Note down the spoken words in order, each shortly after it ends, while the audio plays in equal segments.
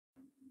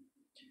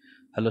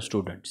Hello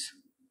students.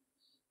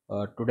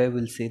 Today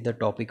we'll see the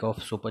topic of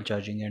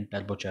supercharging and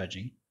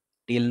turbocharging.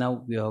 Till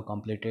now we have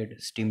completed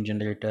steam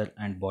generator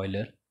and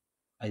boiler,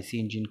 IC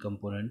engine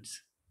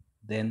components,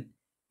 then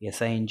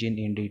SI engine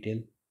in detail,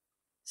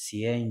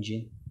 CI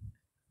engine.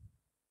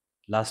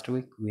 Last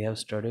week we have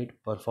studied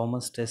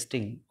performance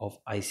testing of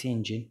IC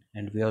engine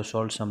and we have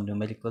solved some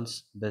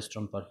numericals based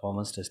on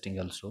performance testing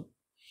also.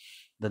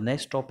 The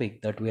next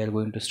topic that we are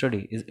going to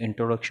study is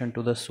introduction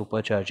to the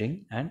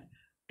supercharging and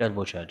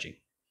turbocharging.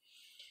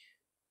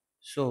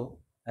 So,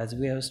 as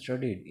we have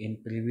studied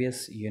in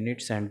previous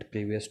units and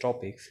previous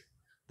topics,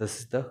 this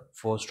is the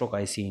four-stroke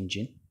IC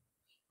engine.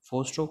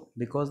 Four-stroke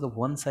because the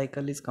one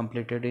cycle is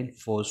completed in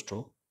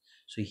four-stroke.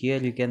 So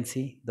here you can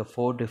see the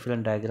four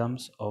different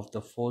diagrams of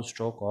the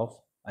four-stroke of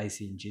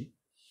IC engine: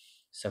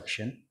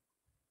 suction,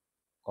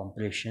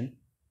 compression,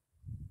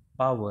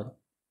 power,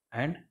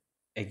 and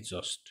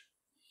exhaust.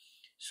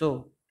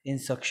 So in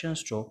suction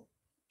stroke,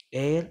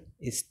 air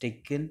is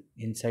taken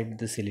inside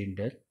the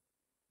cylinder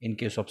in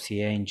case of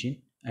CI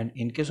engine, and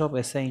in case of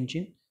SI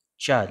engine,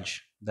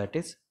 charge, that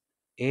is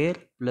air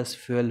plus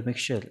fuel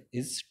mixture,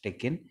 is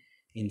taken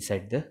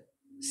inside the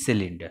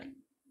cylinder.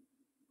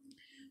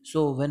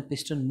 So when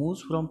piston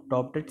moves from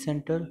top dead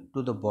center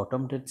to the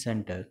bottom dead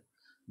center,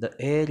 the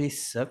air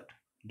is sucked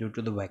due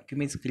to the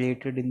vacuum is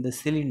created in the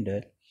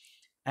cylinder,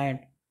 and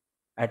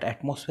at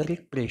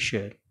atmospheric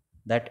pressure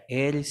that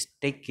air is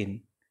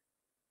taken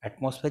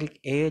atmospheric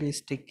air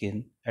is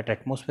taken at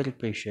atmospheric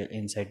pressure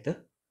inside the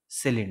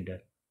cylinder.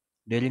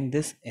 During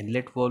this,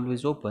 inlet valve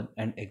is open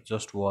and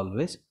exhaust valve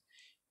is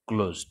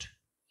closed.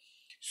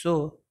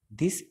 So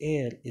this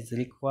air is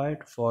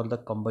required for the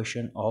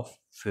combustion of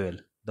fuel.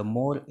 The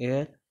more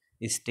air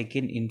is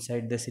taken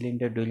inside the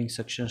cylinder during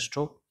suction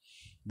stroke,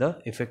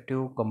 the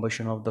effective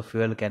combustion of the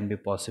fuel can be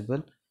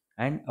possible,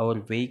 and our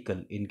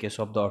vehicle, in case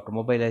of the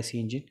automobile IC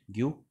engine,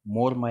 give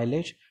more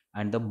mileage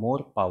and the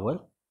more power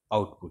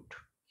output.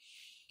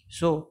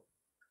 So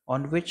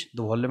on which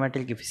the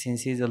volumetric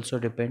efficiency is also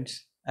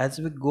depends. As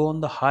we go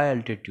on the high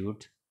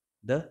altitude,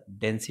 the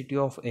density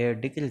of air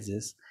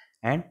decreases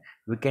and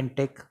we can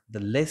take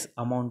the less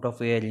amount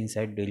of air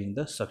inside during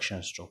the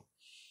suction stroke,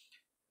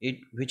 it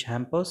which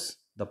hampers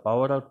the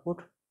power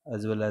output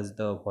as well as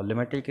the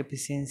volumetric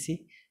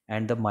efficiency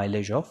and the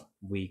mileage of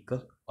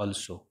vehicle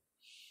also.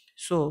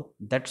 So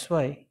that's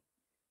why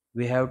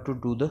we have to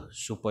do the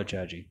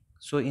supercharging.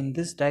 So in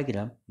this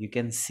diagram you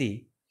can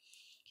see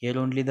here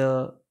only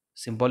the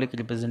symbolic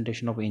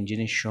representation of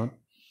engine is shown,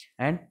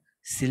 and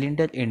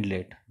cylinder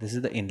inlet, this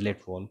is the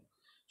inlet valve.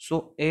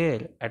 So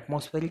air,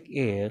 atmospheric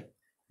air,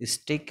 is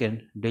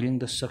taken during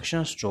the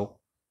suction stroke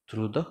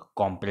through the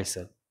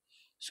compressor.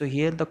 So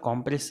here the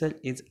compressor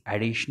is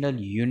additional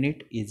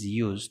unit is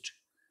used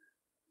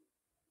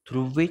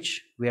through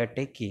which we are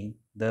taking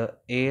the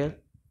air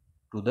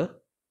to the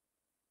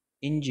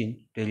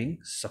engine during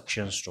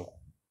suction stroke.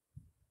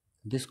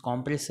 This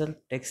compressor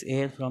takes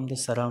air from the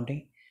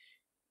surrounding,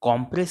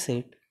 compress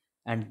it,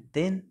 and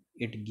then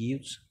it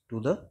gives to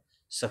the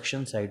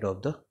suction side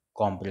of the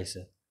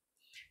compressor.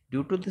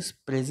 Due to this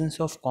presence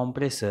of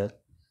compressor,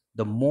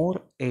 the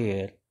more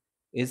air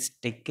is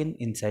taken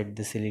inside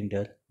the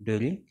cylinder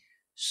during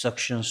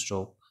suction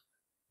stroke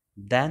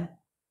than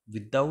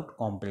without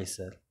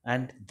compressor,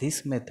 and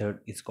this method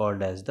is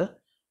called as the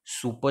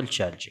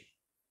supercharging.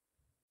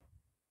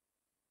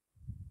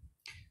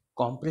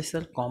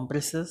 Compressor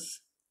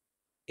compresses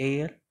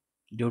air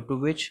due to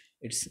which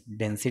its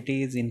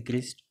density is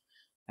increased,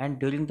 and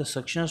during the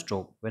suction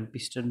stroke when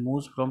piston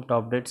moves from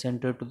top dead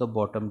center to the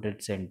bottom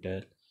dead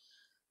center,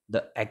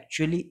 the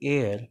actually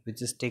air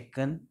which is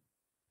taken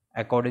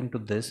according to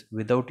this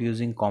without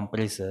using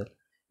compressor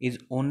is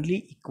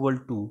only equal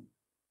to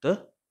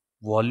the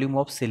volume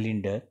of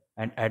cylinder,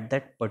 and at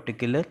that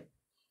particular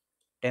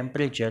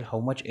temperature how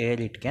much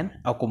air it can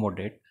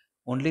accommodate,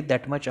 only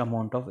that much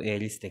amount of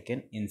air is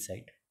taken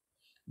inside.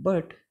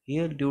 But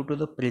here, due to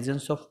the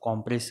presence of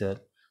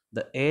compressor,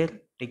 the air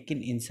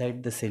taken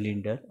inside the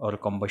cylinder or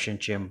combustion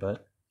chamber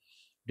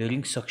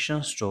during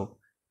suction stroke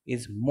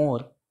is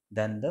more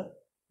than the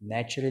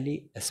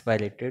naturally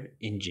aspirated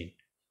engine.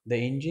 The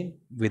engine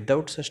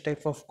without such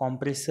type of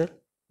compressor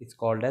is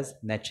called as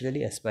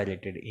naturally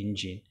aspirated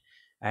engine,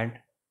 and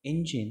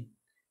engine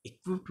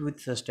equipped with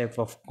such type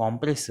of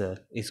compressor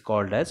is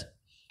called as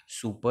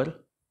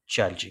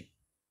supercharging.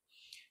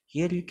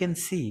 Here you can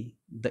see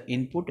the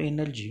input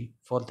energy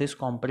for this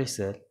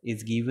compressor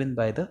is given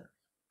by the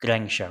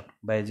crankshaft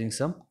by using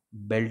some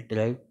belt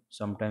drive,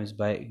 sometimes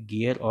by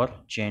gear or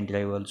chain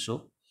drive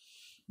also.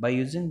 By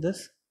using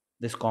this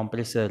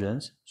compressor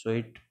runs, so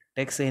it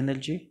takes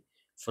energy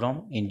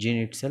from engine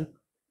itself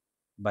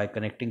by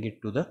connecting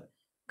it to the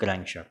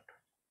crankshaft.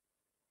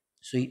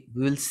 So we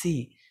will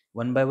see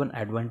one by one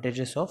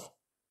advantages of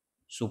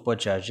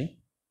supercharging.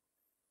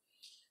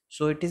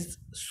 So it is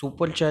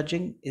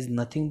supercharging is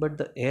nothing but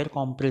the air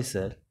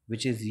compressor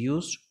which is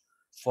used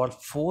for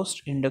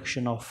forced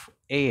induction of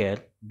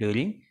air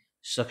during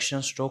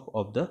suction stroke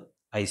of the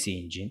IC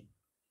engine.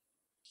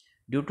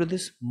 Due to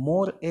this,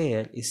 more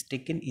air is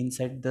taken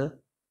inside the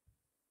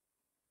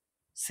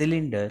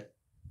cylinder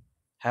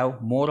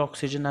have more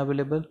oxygen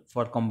available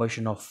for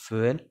combustion of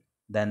fuel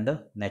than the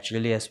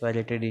naturally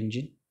aspirated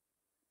engine.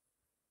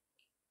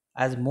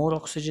 As more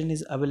oxygen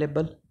is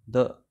available,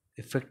 the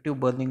effective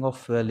burning of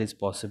fuel is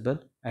possible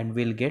and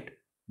we'll get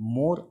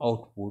more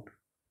output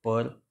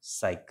per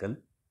cycle.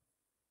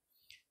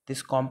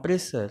 This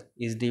compressor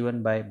is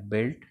driven by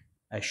belt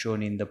as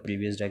shown in the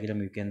previous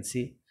diagram. You can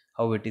see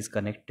how it is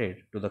connected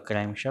to the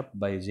crankshaft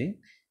by using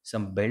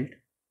some belt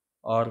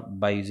or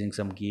by using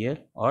some gear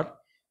or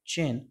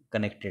chain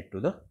connected to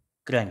the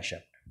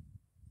crankshaft.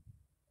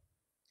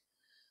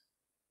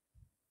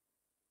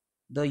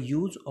 The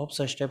use of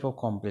such type of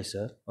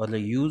compressor or the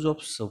use of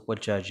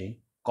supercharging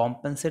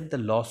compensate the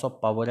loss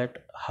of power at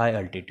high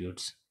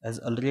altitudes. As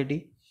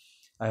already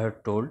I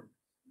have told,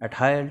 at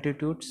high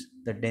altitudes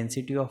the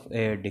density of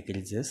air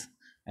decreases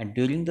and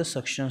during the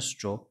suction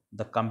stroke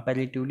the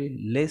comparatively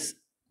less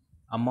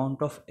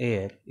amount of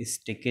air is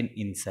taken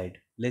inside,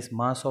 less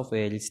mass of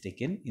air is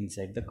taken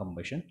inside the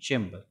combustion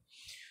chamber.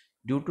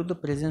 Due to the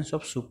presence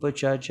of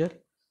supercharger,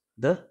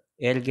 the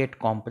air get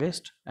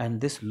compressed and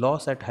this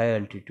loss at high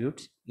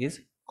altitudes is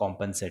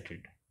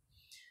compensated.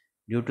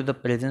 Due to the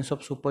presence of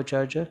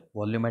supercharger,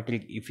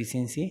 volumetric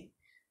efficiency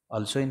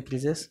also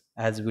increases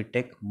as we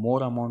take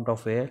more amount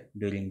of air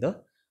during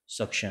the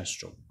suction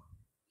stroke.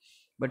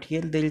 But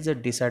here there is a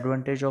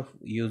disadvantage of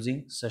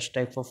using such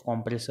type of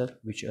compressor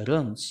which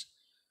runs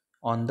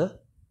on the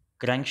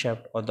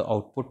crankshaft or the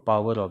output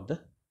power of the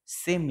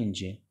same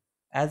engine,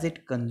 as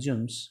it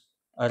consumes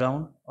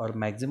around or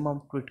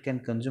maximum it can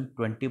consume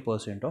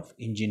 20% of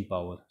engine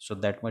power, so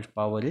that much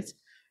power is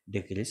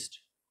decreased.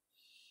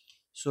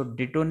 So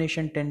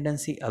detonation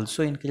tendency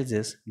also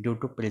increases due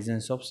to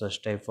presence of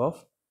such type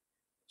of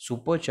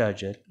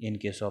supercharger in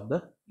case of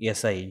the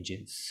SI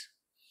engines.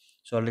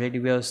 So already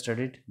we have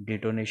studied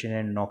detonation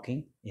and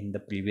knocking in the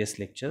previous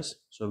lectures,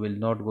 so we'll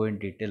not go in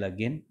detail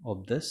again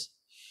of this.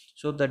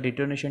 So the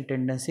detonation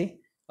tendency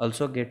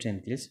also gets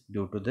increased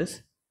due to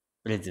this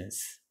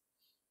presence.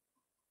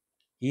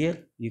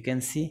 Here you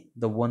can see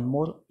the one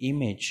more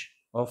image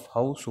of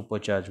how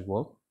supercharge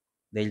work.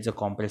 There is a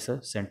compressor,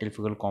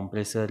 centrifugal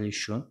compressor is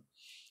shown.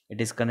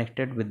 It is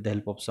connected with the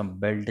help of some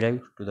belt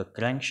drive to the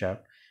crankshaft,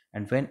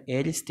 and when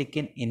air is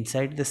taken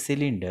inside the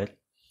cylinder,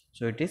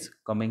 so it is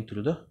coming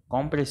through the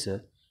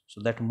compressor,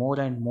 so that more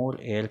and more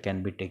air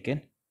can be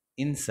taken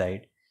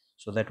inside,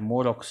 so that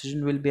more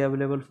oxygen will be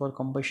available for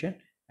combustion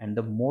and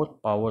the more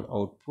power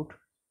output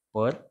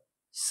per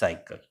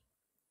cycle.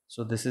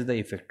 So this is the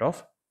effect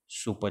of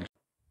supercharging.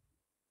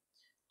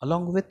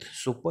 Along with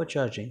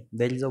supercharging,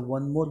 there is a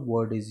one more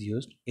word is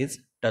used is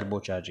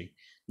turbocharging.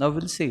 Now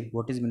we'll see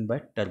what is meant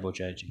by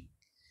turbocharging.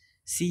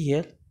 See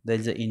here, there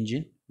is an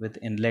engine with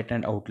inlet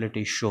and outlet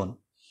is shown,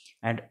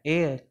 and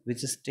air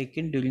which is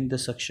taken during the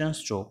suction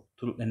stroke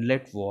through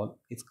inlet valve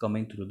is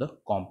coming through the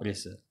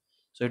compressor.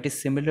 So it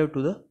is similar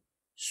to the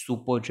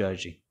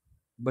supercharging.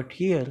 But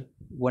here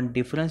one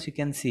difference you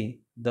can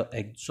see, the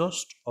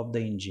exhaust of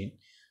the engine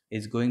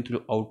is going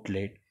through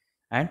outlet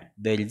and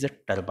there is a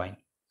turbine.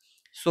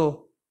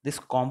 So this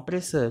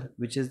compressor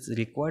which is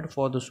required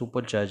for the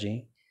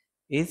supercharging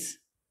is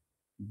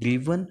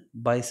driven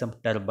by some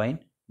turbine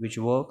which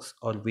works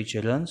or which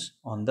runs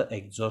on the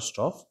exhaust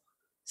of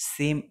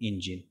same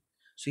engine.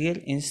 So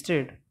here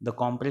instead the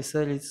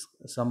compressor is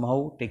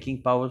somehow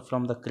taking power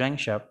from the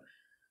crankshaft,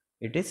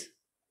 it is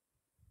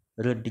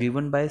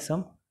driven by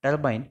some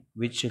turbine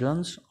which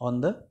runs on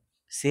the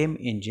same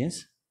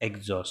engine's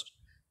exhaust,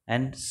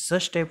 and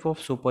such type of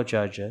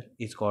supercharger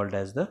is called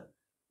as the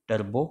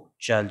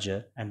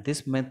turbocharger, and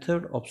this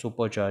method of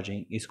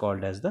supercharging is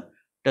called as the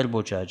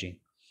turbocharging.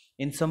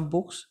 In some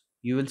books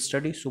you will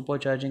study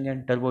supercharging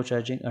and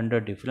turbocharging under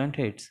different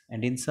heads,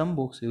 and in some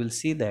books you will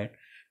see that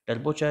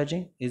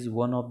turbocharging is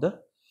one of the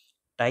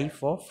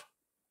type of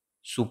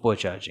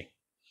supercharging.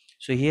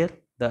 So here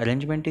the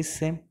arrangement is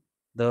same.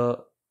 The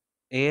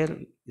air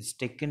is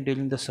taken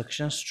during the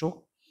suction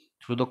stroke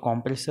through the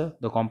compressor.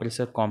 The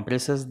compressor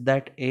compresses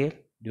that air.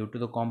 Due to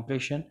the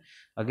compression,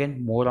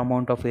 again more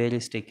amount of air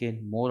is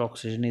taken, more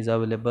oxygen is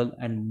available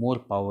and more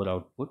power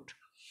output.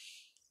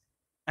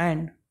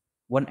 And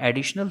one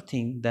additional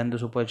thing than the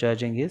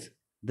supercharging is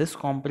this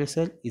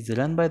compressor is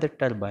run by the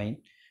turbine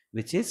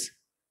which is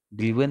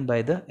driven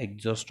by the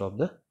exhaust of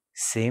the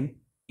same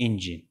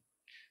engine.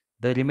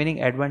 The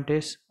remaining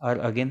advantages are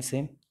again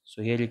same.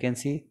 So here you can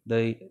see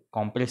the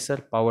compressor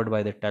powered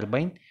by the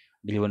turbine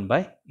driven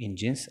by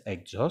engine's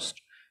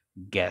exhaust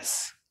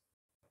gas.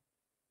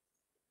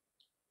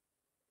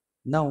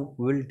 Now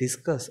we will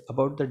discuss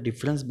about the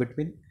difference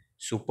between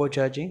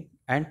supercharging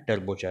and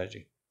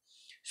turbocharging.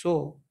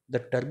 So the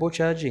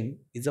turbocharging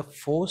is a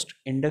forced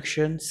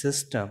induction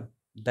system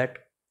that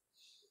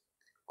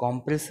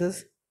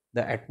compresses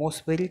the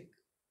atmospheric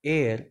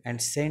air and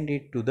send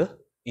it to the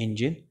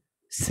engine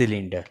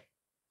cylinder.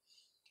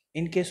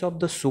 In case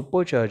of the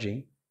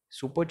supercharging,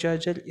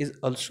 supercharger is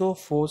also a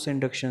force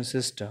induction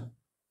system.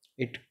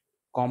 It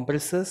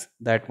compresses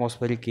the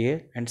atmospheric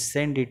air and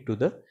send it to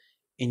the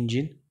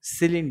engine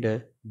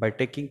cylinder by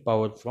taking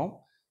power from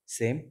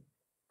same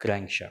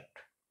crankshaft.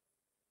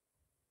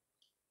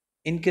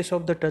 In case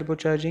of the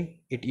turbocharging,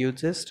 it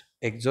uses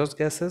exhaust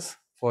gases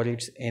for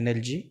its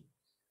energy,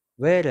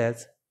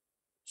 whereas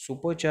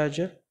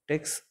supercharger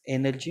takes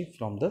energy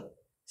from the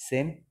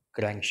same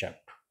crankshaft.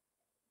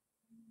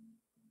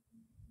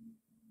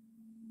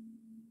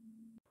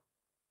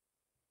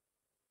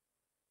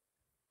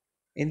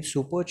 In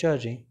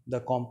supercharging,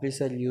 the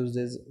compressor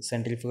uses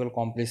centrifugal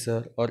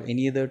compressor or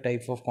any other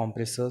type of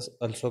compressors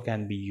also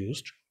can be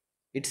used.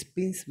 It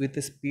spins with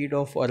a speed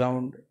of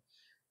around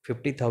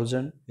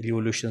 50,000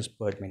 revolutions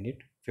per minute,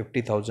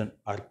 50,000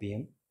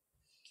 rpm,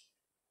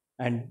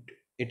 and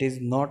it is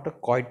not a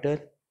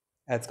quieter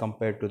as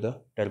compared to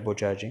the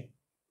turbocharging,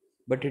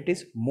 but it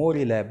is more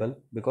reliable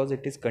because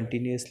it is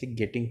continuously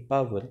getting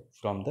power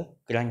from the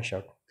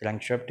crankshaft.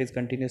 Crankshaft is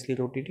continuously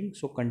rotating,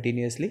 so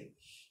continuously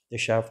the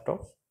shaft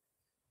of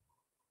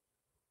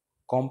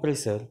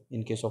compressor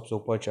in case of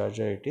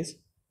supercharger it is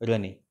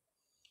running,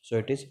 so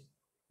it is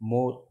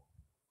more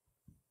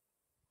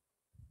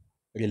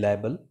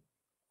reliable.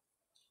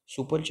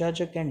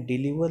 Supercharger can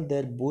deliver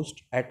their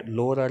boost at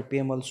lower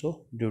rpm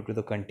also due to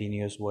the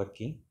continuous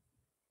working.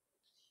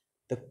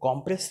 The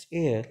compressed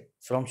air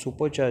from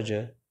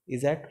supercharger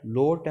is at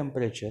lower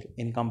temperature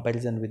in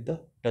comparison with the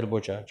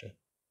turbocharger,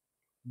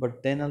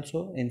 but then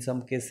also in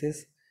some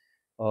cases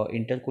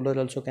intercooler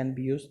also can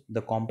be used.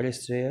 The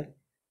compressed air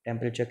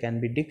temperature can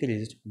be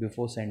decreased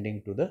before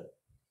sending to the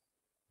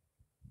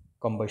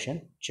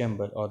combustion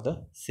chamber or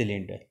the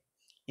cylinder.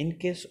 In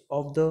case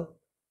of the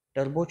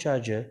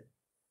turbocharger,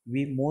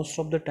 we most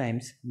of the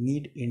times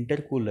need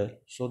intercooler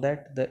so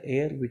that the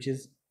air which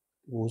is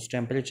whose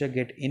temperature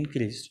get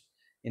increased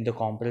in the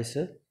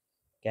compressor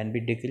can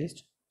be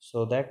decreased,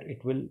 so that it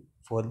will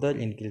further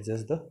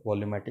increases the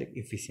volumetric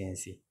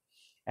efficiency,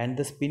 and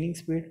the spinning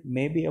speed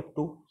may be up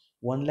to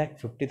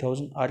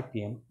 1,50,000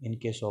 rpm in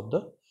case of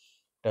the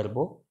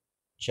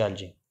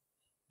turbocharging.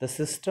 The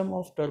system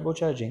of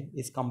turbocharging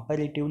is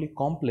comparatively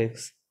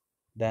complex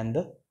than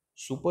the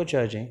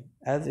supercharging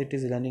as it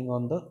is running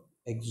on the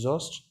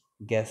exhaust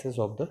gases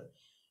of the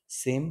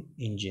same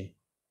engine.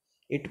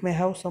 It may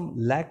have some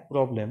lag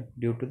problem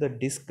due to the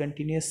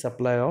discontinuous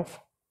supply of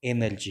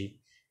energy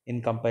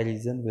in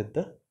comparison with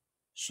the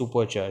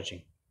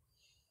supercharging,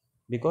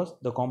 because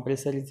the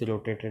compressor is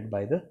rotated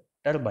by the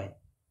turbine.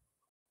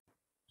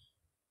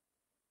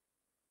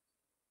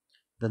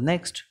 The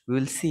next we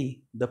will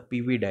see the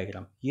PV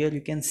diagram. Here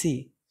you can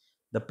see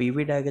the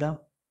PV diagram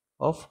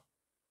of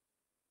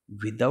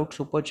without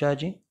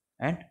supercharging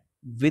and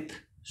with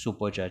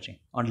supercharging.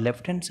 On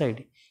left hand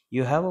side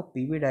you have a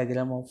PV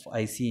diagram of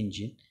IC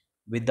engine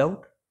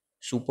without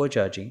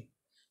supercharging.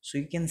 So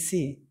you can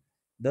see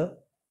the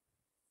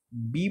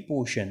B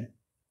portion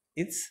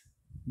is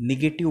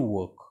negative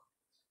work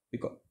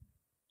because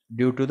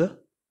due to the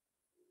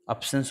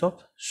absence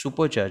of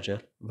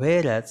supercharger,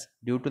 whereas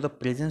due to the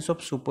presence of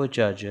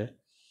supercharger,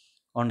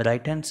 on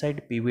right hand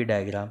side PV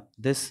diagram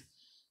this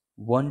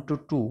 1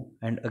 to 2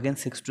 and again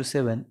 6 to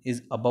 7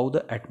 is above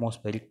the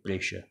atmospheric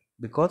pressure,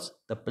 because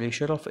the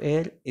pressure of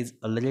air is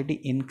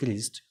already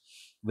increased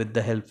with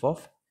the help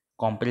of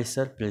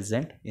compressor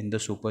present in the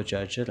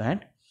supercharger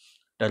and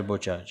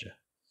turbocharger.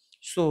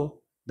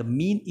 So the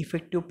mean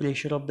effective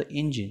pressure of the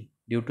engine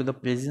due to the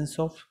presence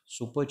of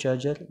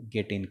supercharger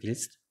get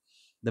increased.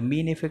 The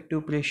mean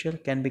effective pressure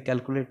can be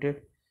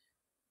calculated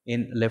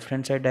in left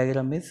hand side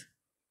diagram is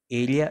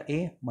area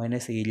A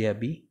minus area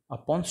B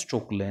upon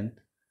stroke length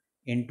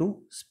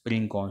into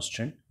spring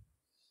constant.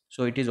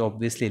 So it is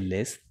obviously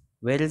less,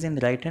 whereas in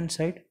right hand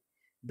side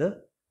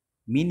the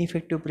mean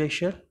effective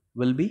pressure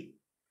will be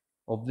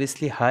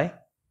obviously high.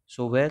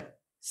 So where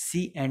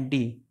C and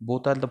D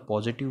both are the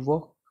positive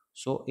work,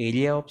 so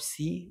area of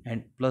C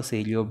and plus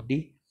area of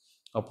D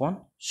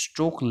upon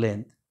stroke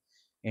length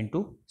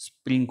into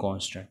spring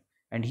constant,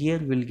 and here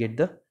we'll get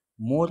the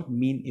more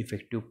mean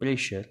effective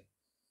pressure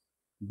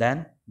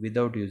than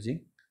without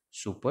using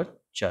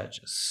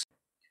superchargers.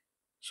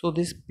 So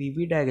this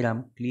PV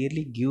diagram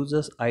clearly gives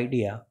us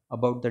idea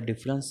about the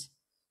difference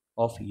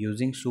of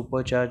using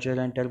supercharger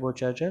and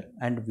turbocharger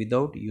and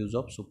without use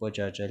of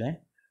supercharger and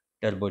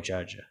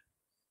turbocharger.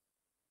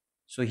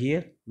 So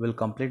here we'll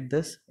complete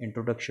this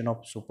introduction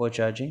of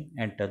supercharging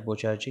and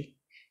turbocharging.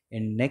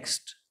 In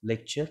next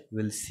lecture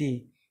we'll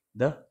see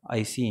the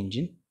IC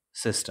engine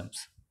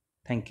systems.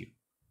 Thank you.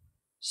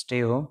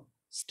 Stay home,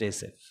 stay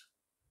safe.